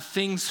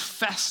things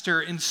fester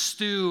and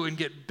stew and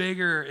get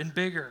bigger and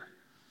bigger.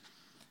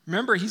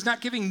 Remember, he's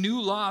not giving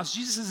new laws.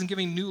 Jesus isn't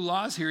giving new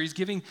laws here. He's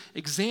giving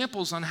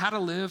examples on how to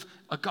live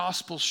a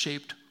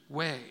gospel-shaped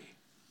way.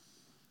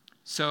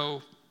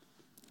 So,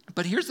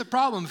 but here's the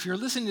problem. If you're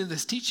listening to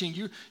this teaching,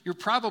 you're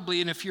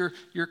probably, and if you're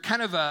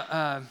kind of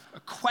a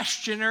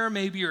questioner,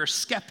 maybe you're a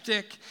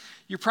skeptic,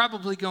 you're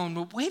probably going,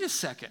 well, wait a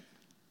second.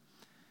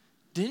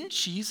 Didn't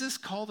Jesus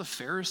call the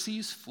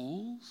Pharisees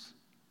fools?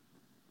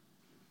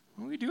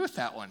 What do we do with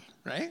that one,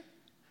 right?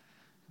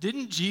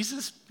 Didn't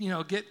Jesus,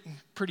 get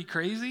pretty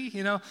crazy?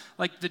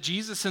 Like the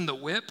Jesus and the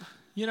whip,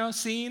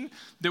 scene,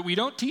 that we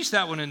don't teach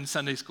that one in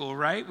Sunday school,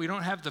 right? We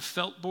don't have the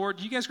felt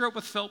board. You guys grew up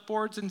with felt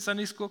boards in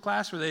Sunday school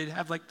class where they'd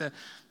have like the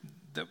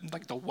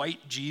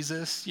white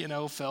Jesus,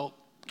 felt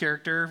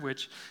character,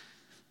 which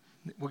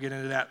we'll get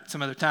into that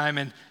some other time.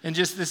 And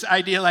just this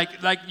idea, like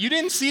you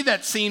didn't see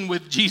that scene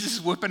with Jesus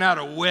whipping out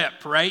a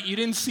whip, right? You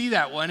didn't see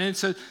that one. And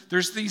so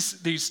there's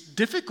these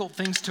difficult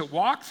things to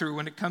walk through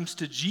when it comes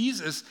to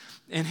Jesus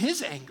and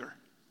his anger.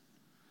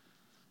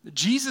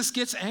 Jesus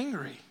gets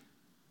angry.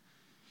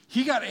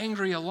 He got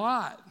angry a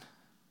lot.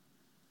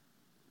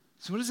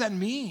 So what does that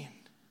mean?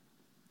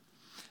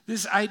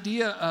 This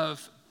idea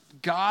of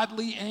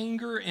godly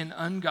anger and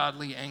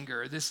ungodly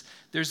anger.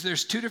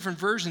 There's two different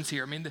versions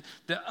here. I mean,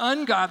 the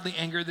ungodly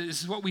anger,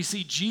 this is what we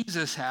see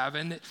Jesus have,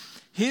 and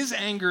his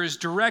anger is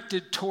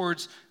directed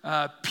towards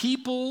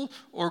people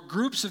or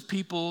groups of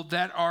people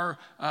that are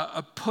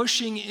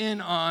pushing in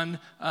on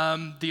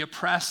the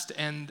oppressed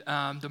and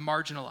the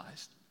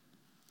marginalized.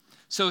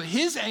 So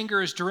his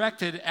anger is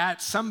directed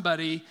at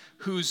somebody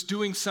who's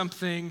doing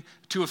something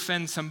to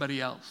offend somebody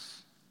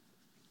else.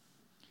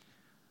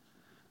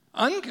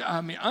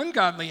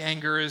 Ungodly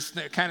anger is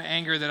the kind of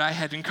anger that I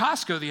had in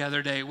Costco the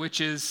other day, which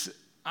is,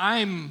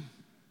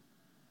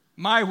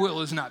 my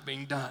will is not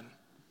being done.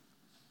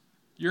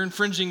 You're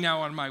infringing now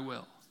on my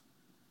will.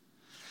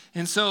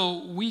 And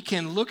so we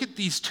can look at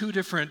these two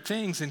different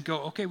things and go,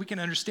 okay, we can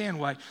understand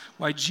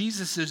why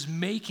Jesus is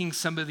making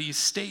some of these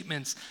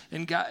statements,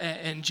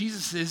 and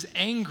Jesus is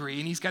angry,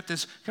 and he's got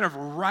this kind of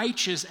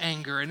righteous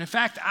anger. And in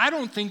fact, I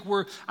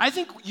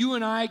think you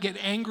and I get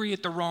angry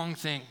at the wrong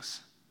things.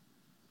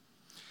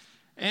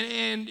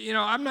 And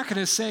I'm not going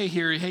to say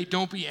here, hey,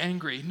 don't be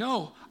angry.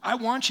 No, I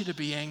want you to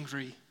be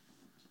angry.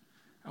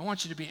 I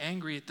want you to be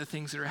angry at the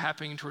things that are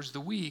happening towards the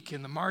weak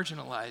and the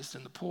marginalized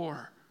and the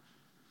poor,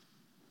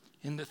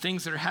 and the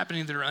things that are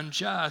happening that are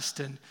unjust.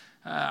 And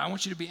I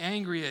want you to be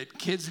angry at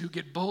kids who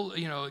get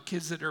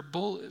kids that are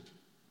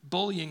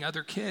bullying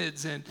other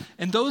kids. And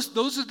those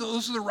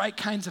are the right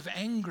kinds of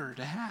anger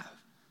to have.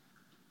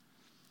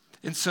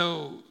 And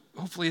so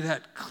hopefully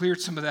that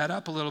cleared some of that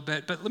up a little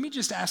bit. But let me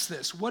just ask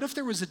this. What if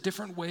there was a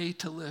different way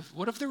to live?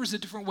 What if there was a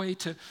different way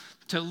to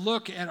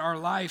look at our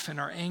life and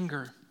our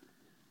anger?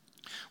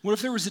 What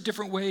if there was a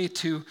different way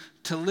to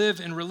live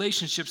in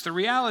relationships? The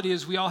reality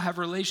is we all have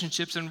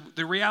relationships, and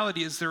the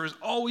reality is there is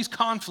always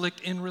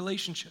conflict in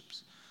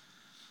relationships.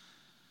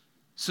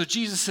 So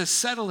Jesus says,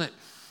 settle it.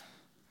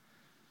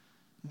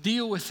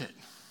 Deal with it.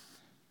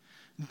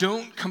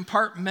 Don't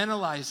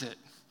compartmentalize it.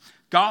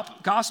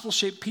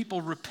 Gospel-shaped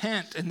people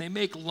repent, and they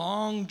make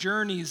long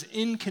journeys,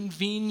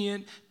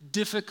 inconvenient,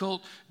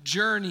 difficult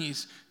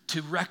journeys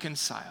to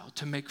reconcile,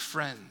 to make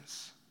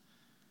friends.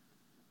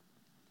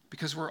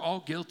 Because we're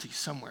all guilty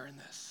somewhere in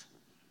this.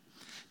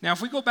 Now,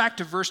 if we go back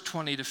to verse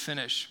 20 to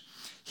finish,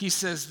 he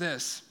says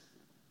this,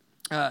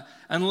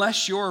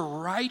 unless your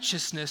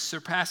righteousness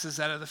surpasses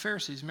that of the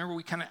Pharisees. Remember,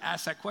 we kind of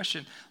asked that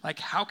question, like,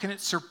 how can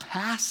it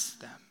surpass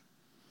them?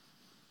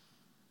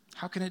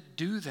 How can it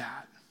do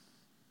that?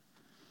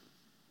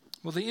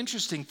 Well, the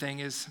interesting thing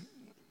is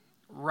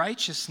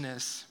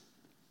righteousness,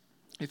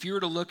 if you were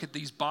to look at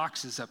these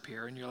boxes up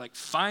here, and you're like,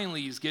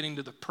 finally he's getting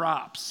to the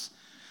props.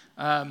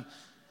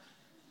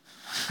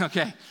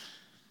 Okay,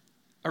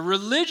 a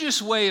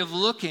religious way of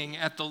looking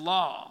at the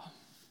law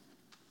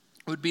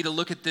would be to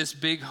look at this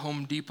big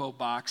Home Depot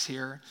box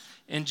here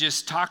and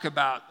just talk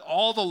about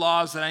all the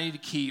laws that I need to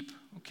keep,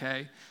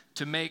 okay,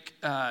 to make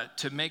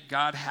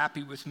God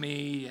happy with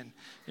me.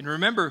 And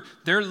remember,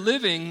 they're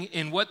living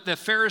in what the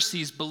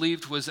Pharisees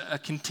believed was a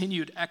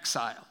continued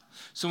exile.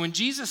 So when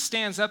Jesus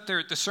stands up there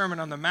at the Sermon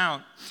on the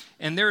Mount,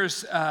 and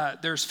there's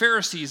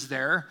Pharisees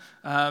there,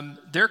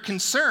 they're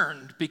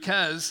concerned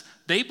because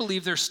they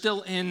believe they're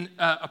still in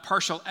a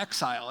partial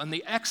exile. And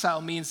the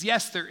exile means,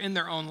 yes, they're in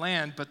their own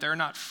land, but they're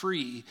not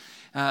free.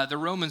 The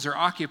Romans are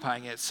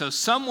occupying it. So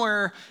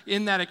somewhere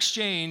in that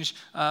exchange,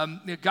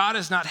 God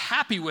is not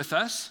happy with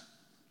us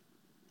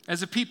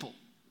as a people.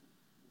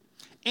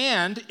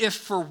 And if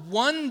for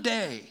one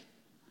day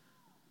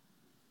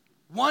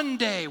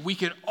we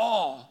could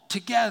all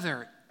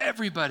together,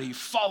 everybody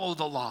follow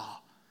the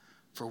law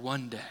for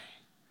one day,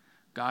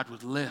 God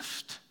would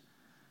lift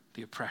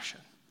the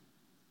oppression.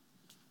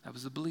 That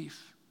was the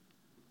belief.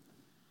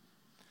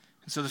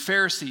 And so the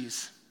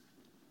Pharisees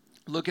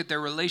look at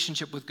their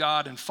relationship with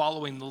God and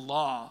following the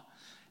law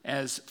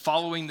as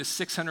following the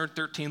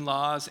 613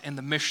 laws and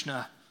the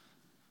Mishnah.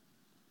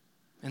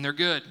 And they're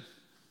good.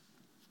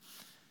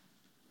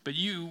 But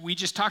we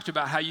just talked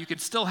about how you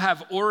could still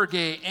have orge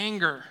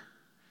anger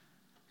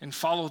and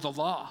follow the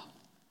law.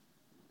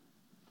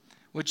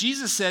 What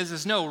Jesus says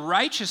is, no,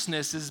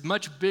 righteousness is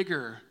much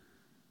bigger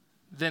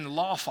than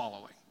law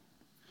following.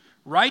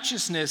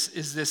 Righteousness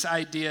is this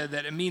idea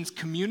that it means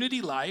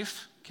community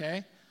life,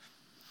 okay,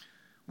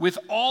 with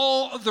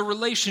all of the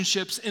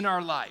relationships in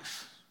our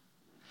life.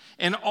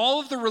 And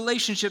all of the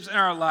relationships in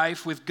our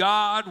life with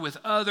God, with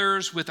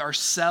others, with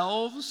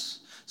ourselves.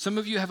 Some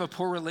of you have a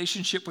poor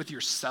relationship with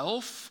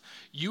yourself.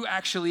 You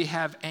actually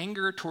have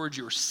anger towards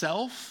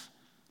yourself.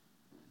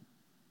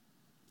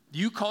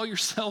 You call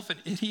yourself an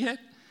idiot.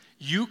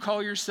 You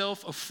call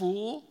yourself a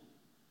fool.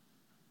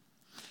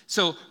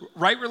 So,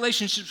 right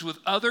relationships with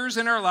others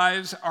in our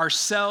lives,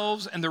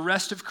 ourselves, and the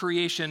rest of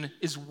creation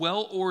is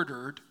well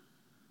ordered,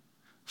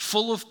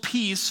 full of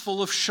peace,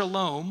 full of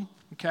shalom,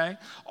 okay?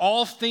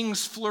 All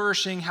things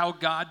flourishing how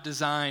God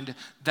designed,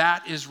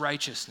 that is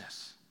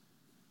righteousness.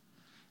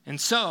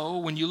 And so,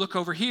 when you look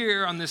over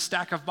here on this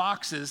stack of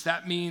boxes,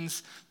 that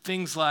means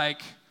things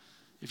like,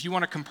 if you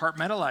want to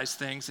compartmentalize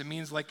things, it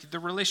means like the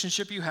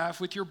relationship you have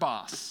with your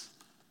boss.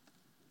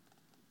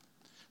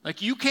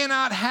 Like, you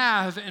cannot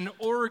have an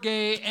orge,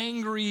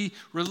 angry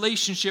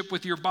relationship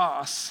with your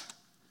boss,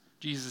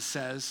 Jesus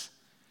says,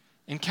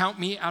 and count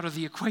me out of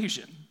the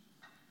equation.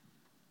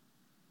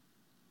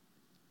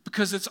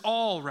 Because it's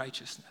all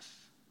righteousness.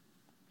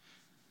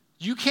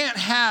 You can't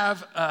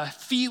have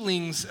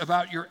feelings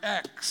about your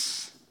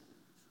ex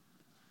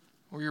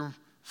or your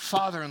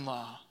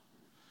father-in-law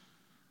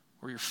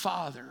or your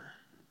father.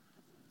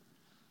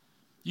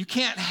 You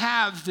can't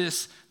have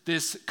this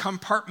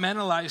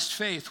compartmentalized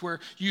faith where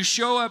you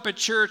show up at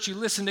church, you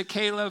listen to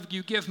Caleb,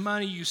 you give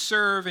money, you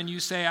serve, and you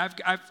say,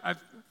 I've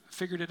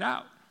figured it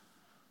out.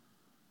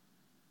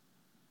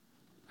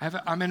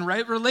 I'm in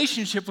right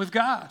relationship with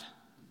God.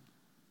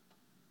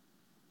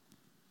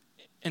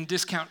 And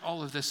discount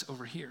all of this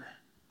over here.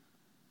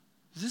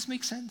 Does this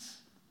make sense?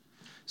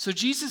 So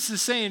Jesus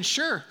is saying,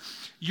 sure,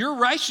 your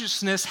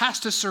righteousness has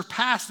to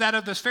surpass that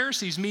of the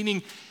Pharisees,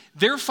 meaning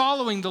they're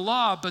following the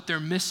law, but they're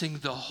missing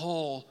the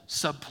whole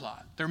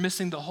subplot. They're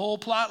missing the whole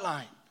plot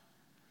line.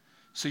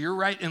 So you're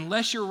right,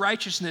 unless your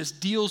righteousness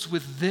deals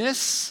with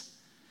this,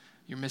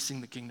 you're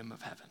missing the kingdom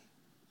of heaven.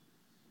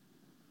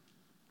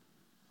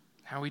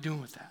 How are we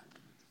doing with that?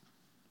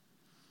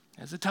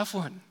 That's a tough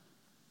one.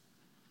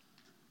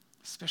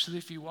 Especially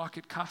if you walk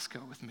at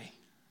Costco with me.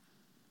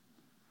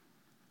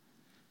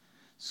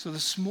 So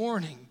this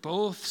morning,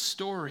 both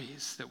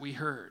stories that we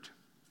heard,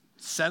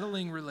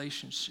 settling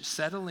relationships,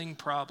 settling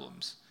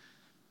problems,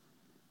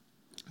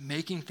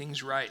 making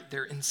things right,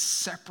 they're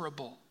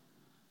inseparable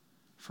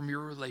from your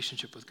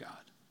relationship with God.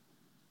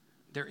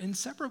 They're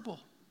inseparable.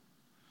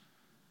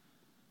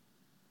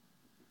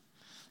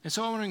 And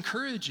so I want to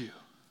encourage you.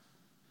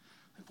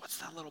 What's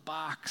that little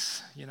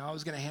box? I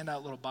was going to hand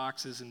out little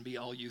boxes and be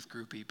all youth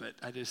groupy, but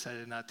I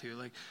decided not to.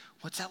 Like,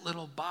 what's that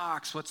little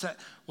box? What's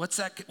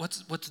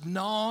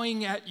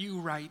gnawing at you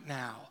right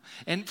now?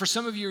 And for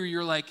some of you,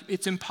 you're like,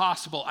 it's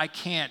impossible. I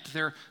can't.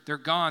 They're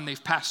gone.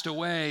 They've passed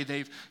away.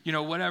 They've,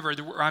 whatever.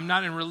 I'm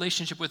not in a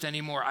relationship with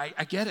anymore.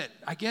 I get it.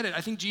 I get it.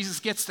 I think Jesus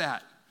gets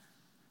that.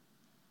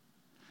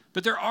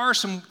 But there are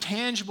some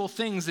tangible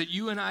things that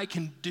you and I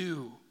can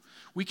do.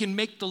 We can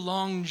make the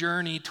long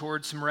journey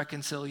towards some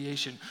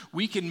reconciliation.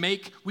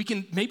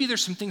 Maybe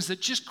there's some things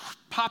that just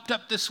popped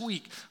up this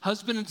week,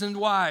 husbands and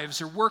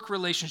wives or work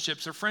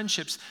relationships or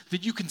friendships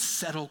that you can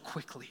settle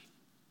quickly.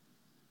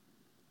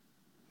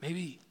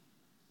 Maybe.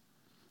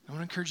 I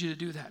want to encourage you to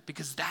do that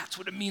because that's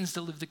what it means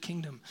to live the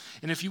kingdom.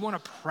 And if you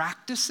want to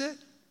practice it,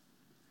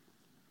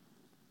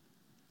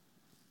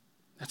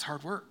 that's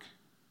hard work.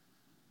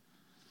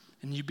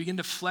 And you begin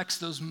to flex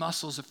those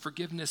muscles of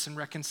forgiveness and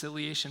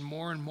reconciliation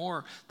more and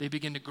more, they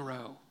begin to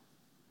grow.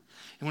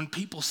 And when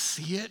people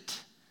see it,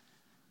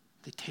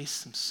 they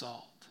taste some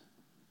salt.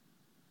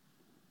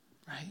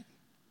 Right?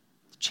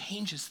 It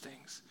changes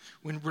things.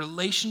 When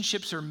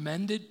relationships are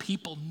mended,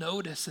 people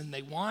notice and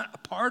they want a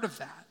part of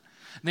that.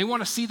 And they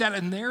want to see that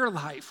in their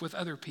life with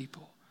other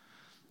people.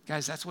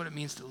 Guys, that's what it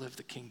means to live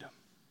the kingdom.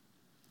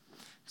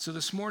 So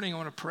this morning I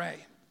want to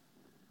pray.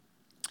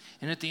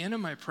 And at the end of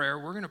my prayer,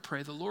 we're going to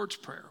pray the Lord's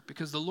Prayer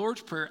because the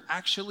Lord's Prayer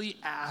actually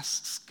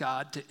asks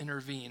God to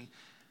intervene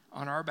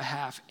on our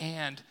behalf,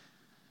 and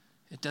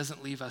it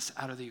doesn't leave us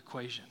out of the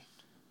equation.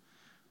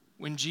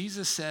 When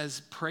Jesus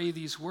says, pray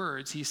these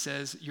words, he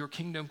says, your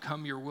kingdom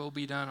come, your will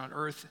be done on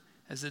earth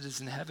as it is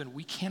in heaven.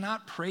 We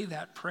cannot pray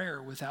that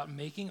prayer without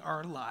making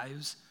our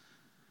lives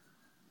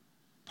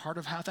part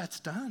of how that's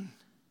done.